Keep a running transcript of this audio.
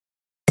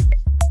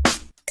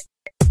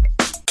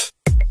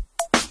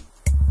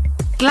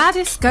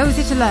Gladys Goes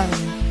It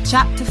Alone,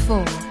 Chapter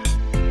 4,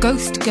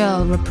 Ghost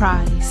Girl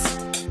Reprise.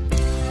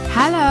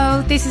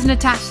 Hello, this is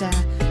Natasha,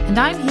 and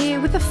I'm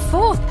here with the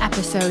 4th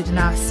episode in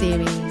our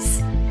series.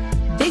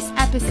 This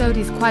episode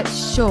is quite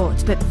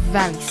short but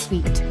very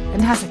sweet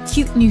and has a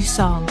cute new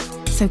song,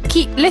 so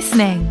keep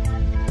listening.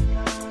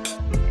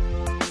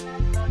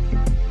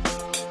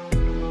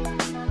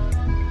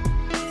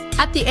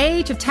 At the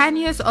age of 10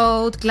 years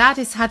old,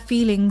 Gladys had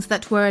feelings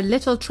that were a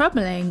little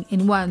troubling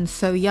in one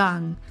so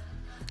young.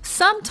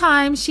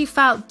 Sometimes she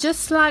felt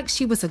just like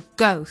she was a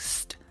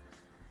ghost.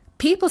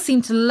 People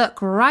seemed to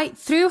look right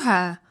through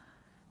her.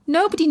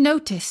 Nobody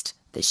noticed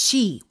that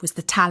she was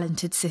the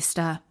talented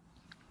sister.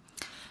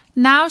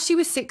 Now she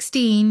was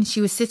 16,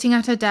 she was sitting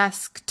at her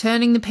desk,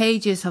 turning the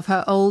pages of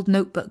her old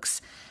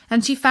notebooks,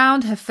 and she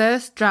found her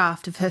first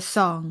draft of her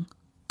song,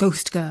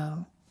 Ghost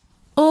Girl.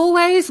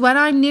 Always when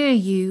I'm near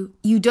you,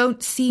 you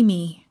don't see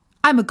me.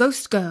 I'm a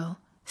ghost girl.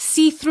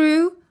 See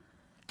through?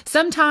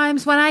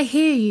 Sometimes when I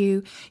hear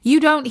you, you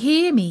don't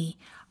hear me.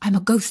 I'm a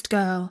ghost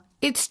girl.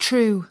 It's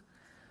true.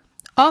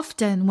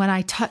 Often when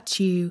I touch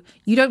you,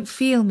 you don't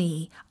feel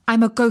me.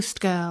 I'm a ghost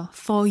girl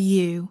for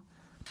you.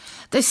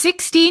 The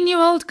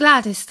 16-year-old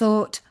Gladys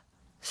thought,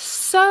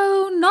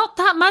 so not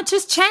that much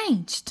has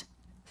changed.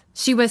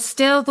 She was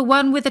still the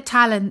one with the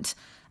talent,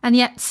 and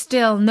yet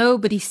still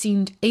nobody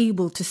seemed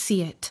able to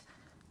see it.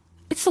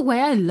 It's the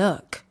way I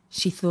look,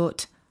 she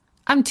thought.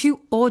 I'm too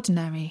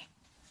ordinary.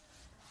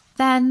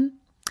 Then,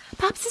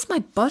 perhaps it's my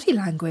body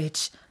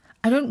language.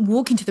 I don't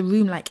walk into the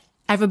room like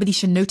everybody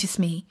should notice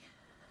me.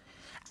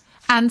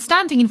 And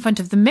standing in front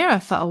of the mirror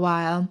for a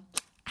while,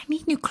 I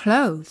need new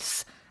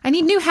clothes. I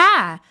need new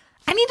hair.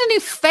 I need a new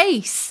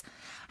face.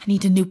 I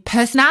need a new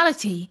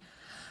personality.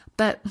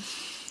 But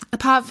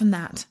apart from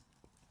that,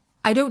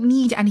 I don't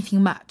need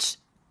anything much.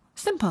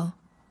 Simple.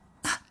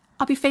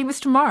 I'll be famous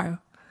tomorrow.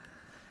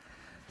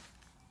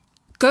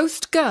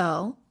 Ghost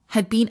Girl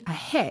had been a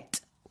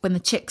hit when the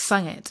chiX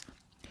sang it.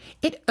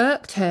 It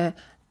irked her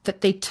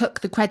that they took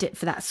the credit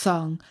for that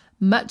song,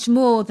 much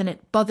more than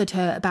it bothered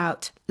her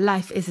about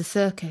Life is a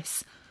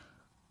Circus,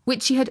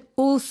 which she had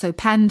also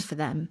penned for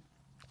them.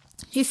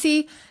 You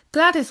see,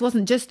 Gladys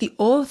wasn't just the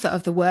author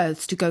of the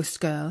words to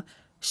Ghost Girl.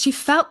 She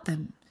felt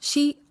them.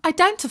 She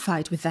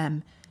identified with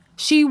them.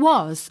 She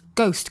was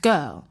Ghost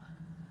Girl.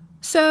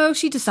 So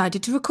she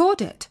decided to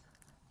record it.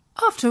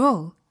 After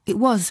all, it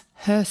was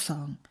her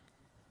song.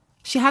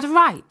 She had a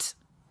right.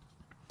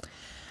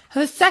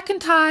 Her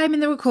second time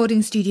in the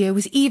recording studio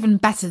was even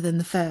better than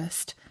the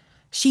first.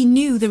 She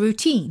knew the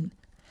routine.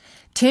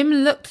 Tim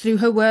looked through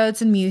her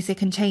words and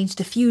music and changed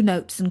a few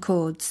notes and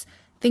chords,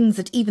 things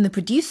that even the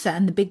producer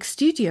and the big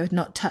studio had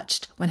not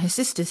touched when her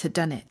sisters had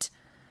done it.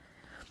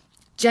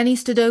 Jenny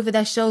stood over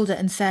their shoulder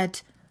and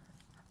said,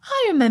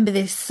 I remember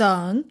this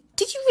song.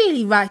 Did you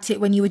really write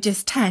it when you were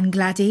just 10,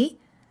 Gladdy?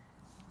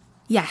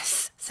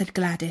 Yes, said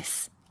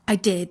Gladys, I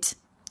did.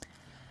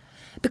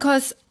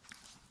 Because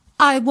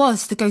I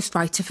was the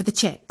ghostwriter for the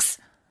chiX.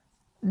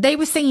 They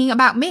were singing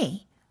about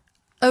me,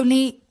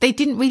 only they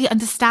didn't really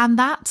understand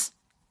that.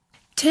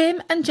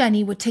 Tim and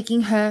Jenny were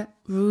taking her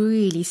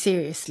really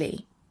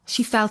seriously.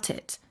 She felt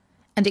it,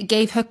 and it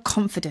gave her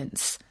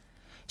confidence.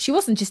 She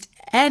wasn't just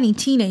any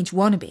teenage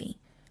wannabe.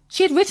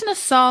 She had written a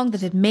song that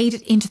had made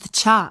it into the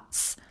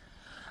charts.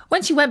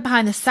 When she went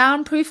behind the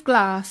soundproof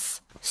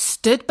glass,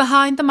 stood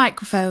behind the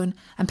microphone,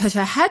 and put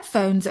her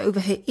headphones over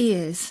her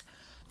ears,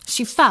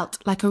 she felt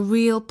like a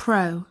real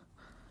pro.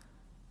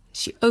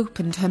 She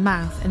opened her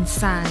mouth and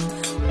sang,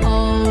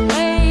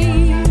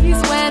 always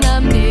when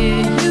I'm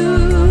near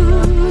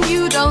you,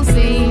 you don't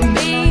see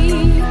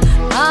me.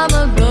 I'm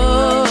a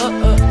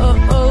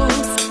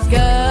ghost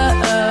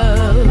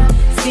girl,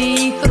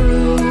 see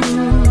through.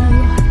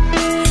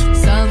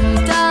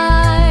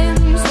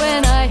 Sometimes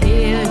when I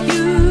hear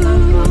you,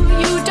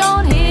 you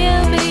don't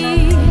hear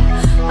me.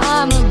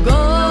 I'm a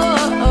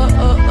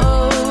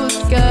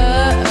ghost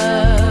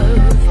girl,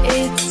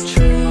 it's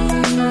true.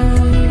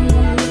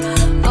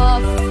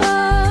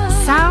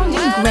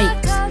 Sounding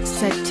great,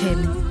 said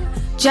Tim.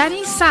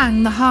 Jenny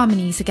sang the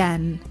harmonies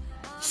again.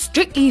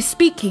 Strictly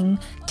speaking,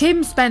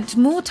 Tim spent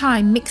more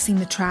time mixing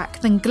the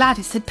track than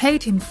Gladys had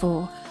paid him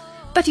for.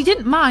 But he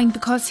didn't mind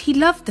because he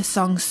loved the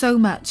song so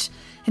much,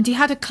 and he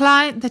had a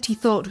client that he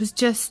thought was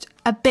just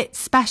a bit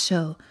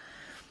special.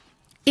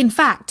 In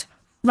fact,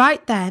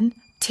 right then,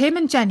 Tim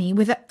and Jenny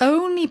were the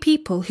only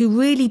people who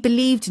really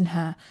believed in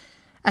her.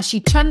 As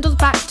she trundled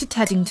back to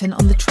Teddington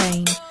on the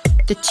train,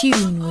 the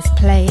tune was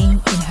playing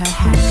in her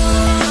head.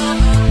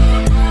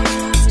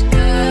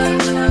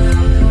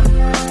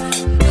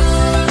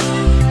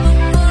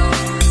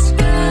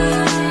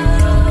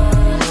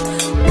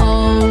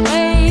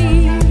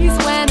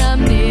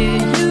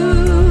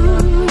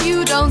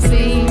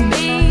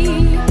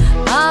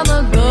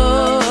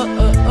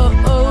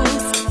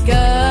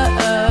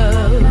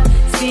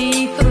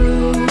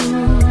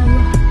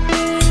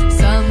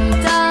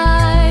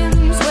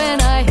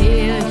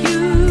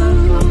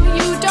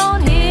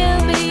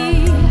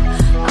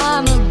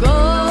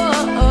 Go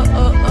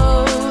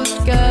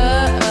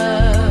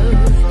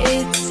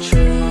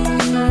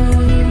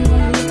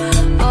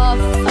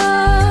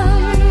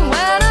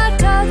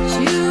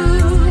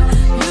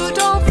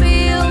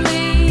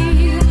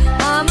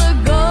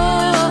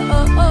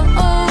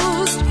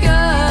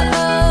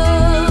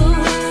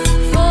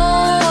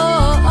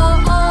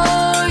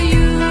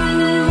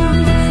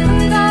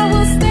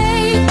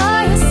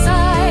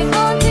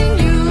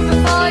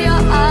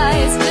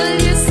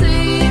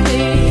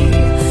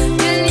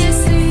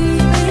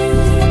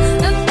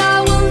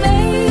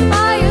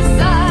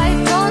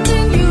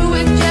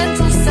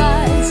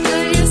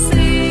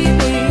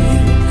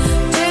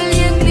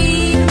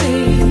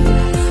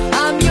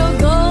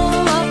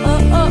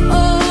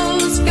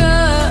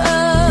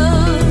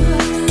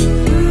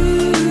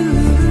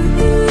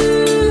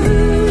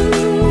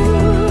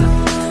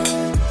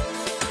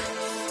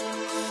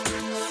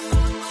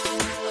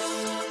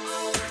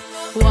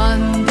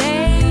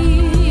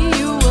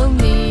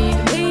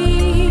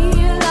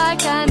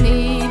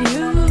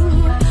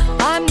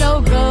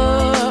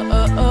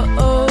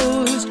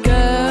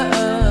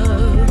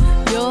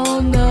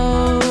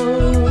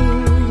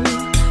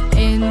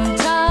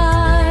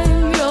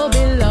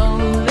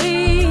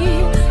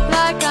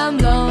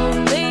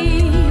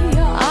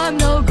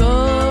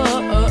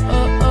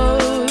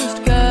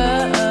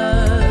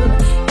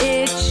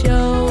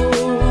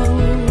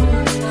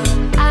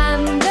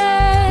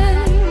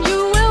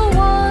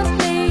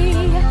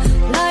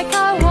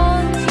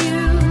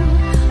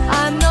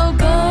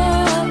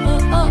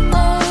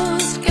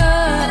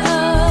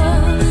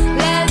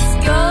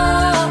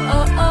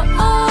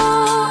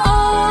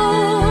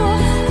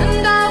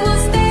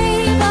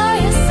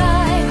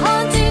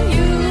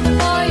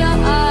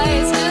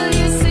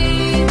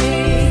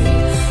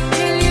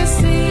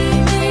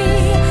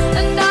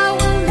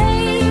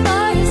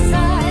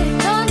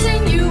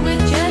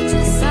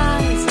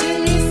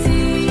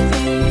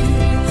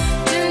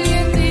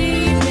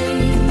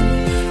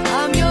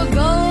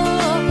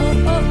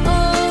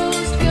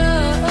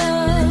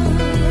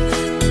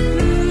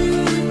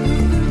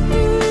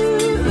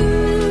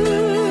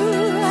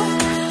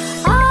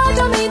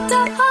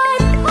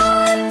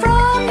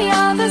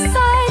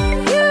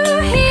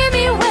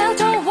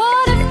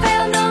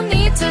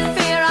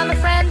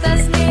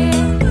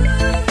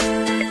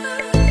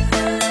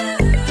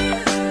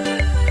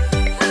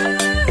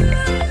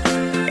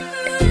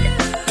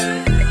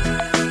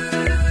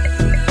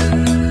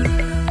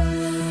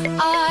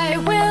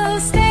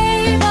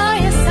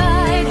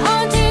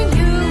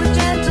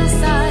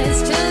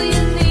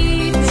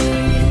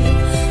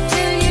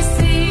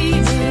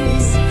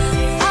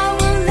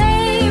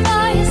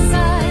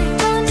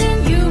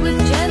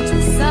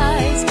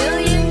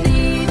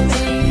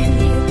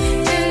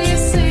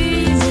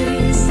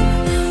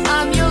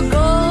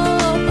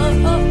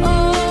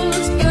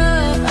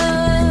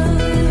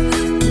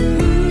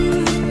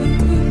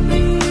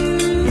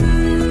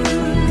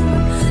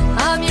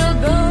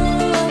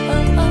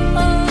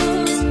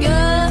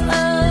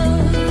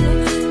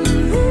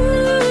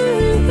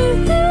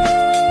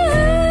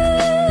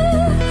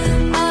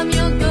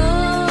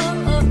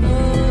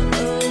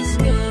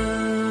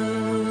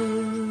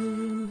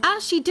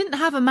didn't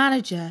have a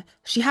manager,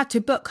 she had to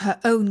book her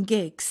own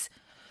gigs.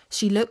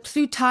 She looked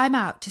through Time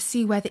Out to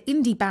see where the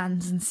indie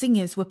bands and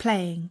singers were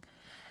playing.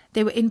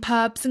 They were in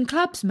pubs and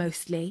clubs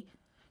mostly.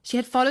 She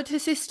had followed her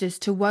sisters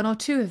to one or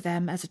two of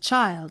them as a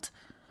child.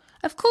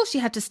 Of course she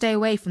had to stay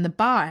away from the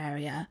bar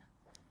area.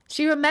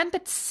 She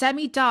remembered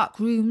semi-dark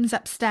rooms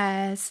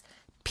upstairs,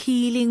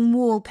 peeling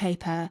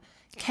wallpaper,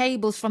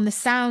 cables from the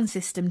sound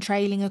system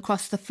trailing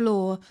across the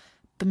floor,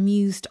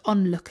 bemused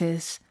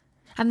onlookers,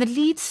 and the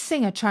lead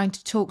singer trying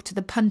to talk to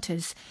the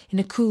punters in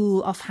a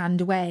cool,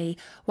 offhand way,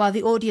 while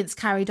the audience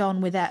carried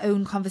on with their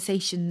own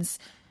conversations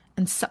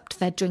and supped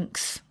their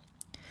drinks.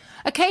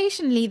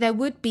 Occasionally there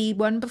would be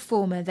one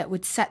performer that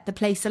would set the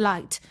place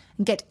alight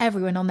and get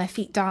everyone on their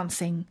feet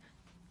dancing.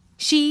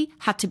 She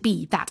had to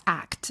be that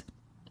act.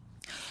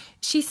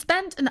 She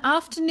spent an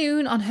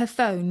afternoon on her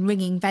phone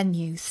ringing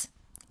venues.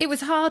 It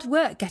was hard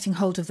work getting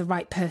hold of the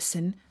right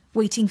person,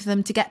 waiting for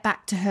them to get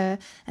back to her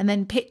and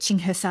then pitching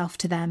herself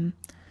to them.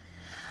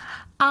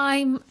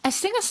 I'm a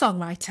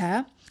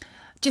singer-songwriter,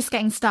 just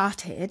getting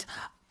started.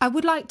 I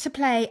would like to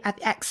play at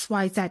the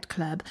XYZ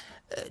Club.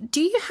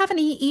 Do you have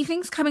any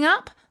evenings coming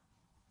up?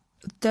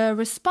 The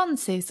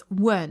responses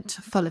weren't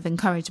full of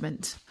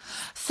encouragement.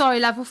 Sorry,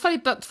 love, we're fully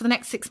booked for the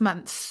next 6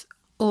 months.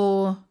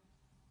 Or,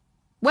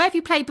 where have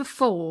you played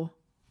before?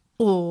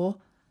 Or,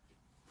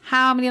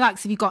 how many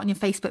likes have you got on your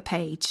Facebook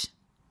page?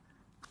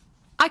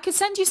 I could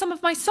send you some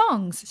of my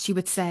songs, she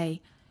would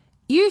say.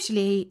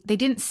 Usually, they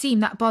didn't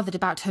seem that bothered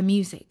about her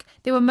music.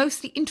 They were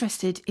mostly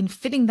interested in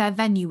filling their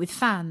venue with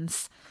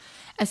fans.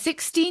 A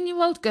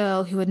 16-year-old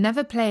girl who had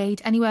never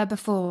played anywhere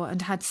before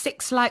and had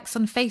 6 likes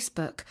on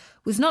Facebook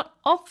was not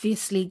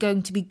obviously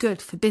going to be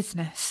good for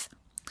business.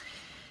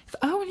 If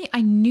only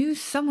I knew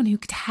someone who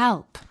could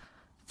help,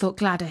 thought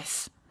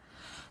Gladys.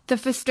 The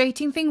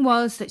frustrating thing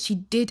was that she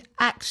did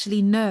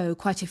actually know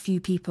quite a few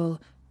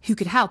people who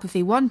could help if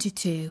they wanted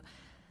to.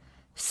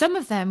 Some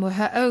of them were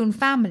her own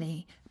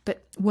family,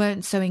 but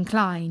weren't so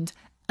inclined,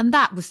 and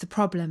that was the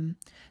problem.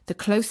 The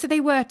closer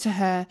they were to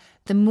her,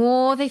 the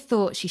more they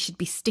thought she should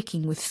be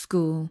sticking with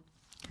school.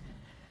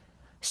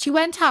 She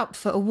went out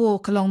for a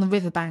walk along the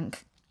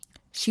riverbank.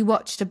 She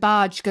watched a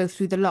barge go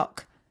through the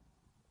lock.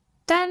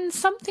 Then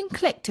something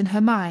clicked in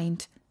her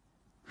mind.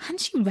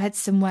 Hadn't she read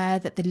somewhere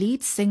that the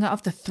lead singer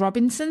of the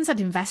Throbinsons had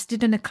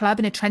invested in a club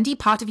in a trendy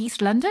part of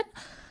East London?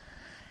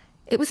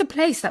 It was a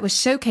place that was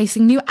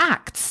showcasing new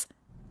acts.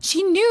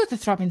 She knew the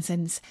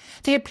Throbinsons.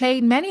 They had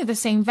played many of the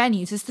same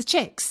venues as the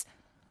chiX.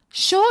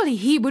 Surely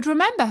he would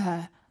remember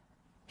her.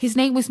 His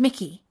name was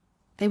Mickey.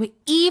 They were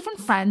even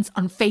friends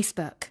on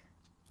Facebook.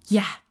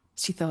 Yeah,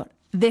 she thought,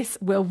 this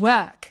will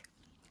work.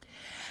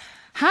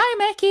 Hi,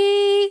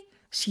 Mickey.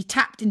 She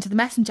tapped into the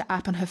messenger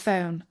app on her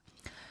phone.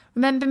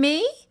 Remember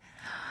me?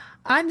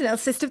 I'm the little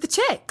sister of the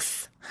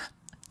chiX.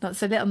 Not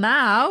so little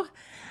now.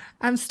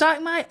 I'm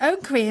starting my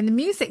own career in the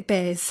music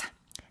biz.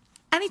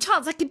 Any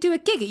chance I could do a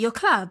gig at your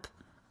club?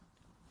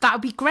 That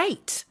would be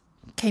great,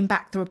 came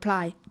back the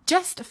reply,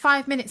 just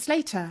 5 minutes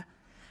later.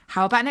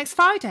 How about next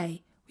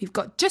Friday? We've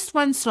got just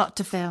one slot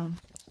to fill.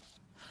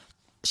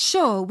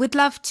 Sure, we'd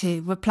love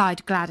to,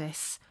 replied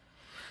Gladys.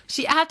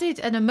 She added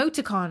an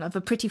emoticon of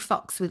a pretty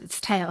fox with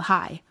its tail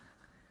high.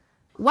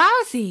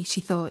 Wowsy,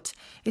 she thought.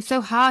 It's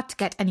so hard to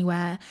get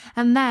anywhere.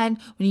 And then,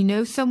 when you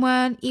know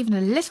someone, even a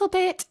little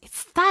bit,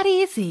 it's that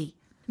easy.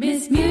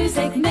 Miss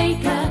Music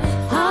Maker,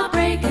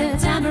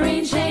 Heartbreaker,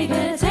 Tambourine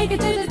Shaker, take it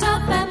to the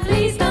top and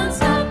please don't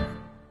stop.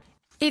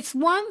 It's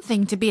one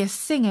thing to be a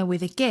singer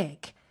with a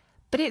gig,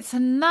 but it's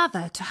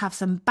another to have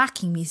some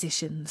backing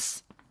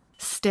musicians.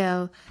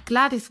 Still,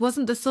 Gladys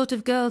wasn't the sort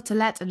of girl to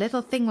let a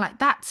little thing like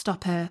that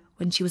stop her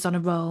when she was on a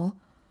roll.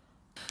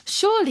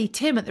 Surely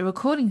Tim at the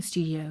recording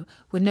studio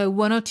would know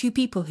 1 or 2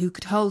 people who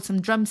could hold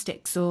some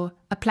drumsticks or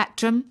a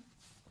plectrum.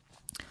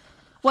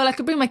 Well, I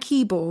could bring my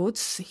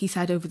keyboards, he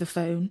said over the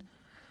phone.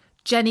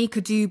 Jenny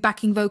could do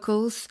backing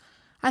vocals.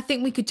 I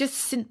think we could just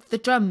synth the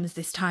drums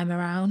this time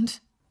around.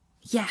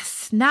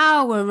 Yes,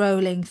 now we're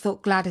rolling,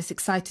 thought Gladys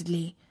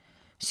excitedly.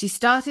 She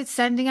started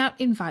sending out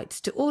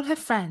invites to all her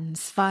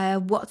friends via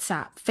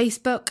WhatsApp,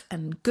 Facebook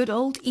and good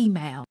old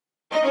email.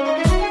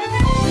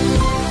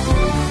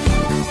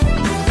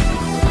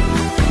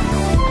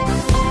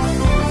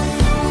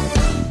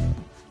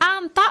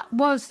 And that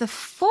was the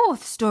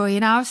 4th story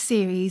in our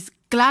series,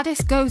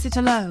 Gladys Goes It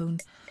Alone.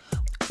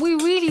 We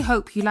really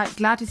hope you like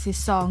Gladys's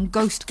song,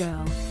 Ghost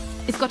Girl.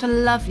 It's got a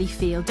lovely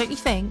feel, don't you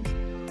think?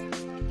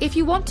 If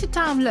you want to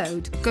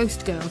download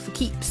Ghost Girl for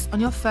keeps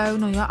on your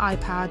phone or your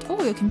iPad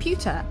or your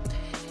computer,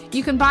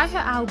 you can buy her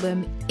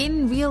album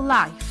In Real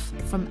Life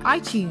from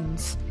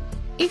iTunes.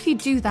 If you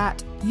do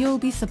that, you'll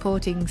be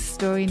supporting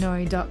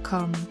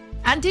Storynory.com.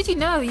 And did you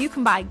know you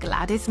can buy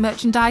Gladys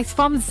merchandise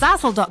from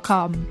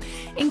Zazzle.com,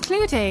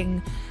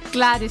 including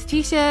Gladys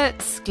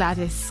t-shirts,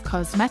 Gladys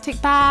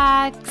cosmetic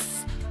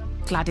bags,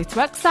 Gladys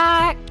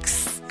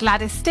rucksacks,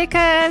 Gladys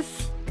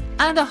stickers,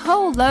 and a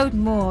whole load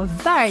more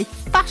very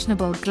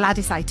fashionable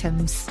Gladys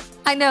items.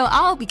 I know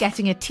I'll be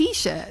getting a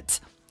t-shirt.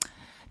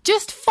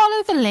 Just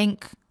follow the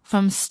link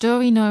from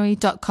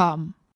Storynory.com.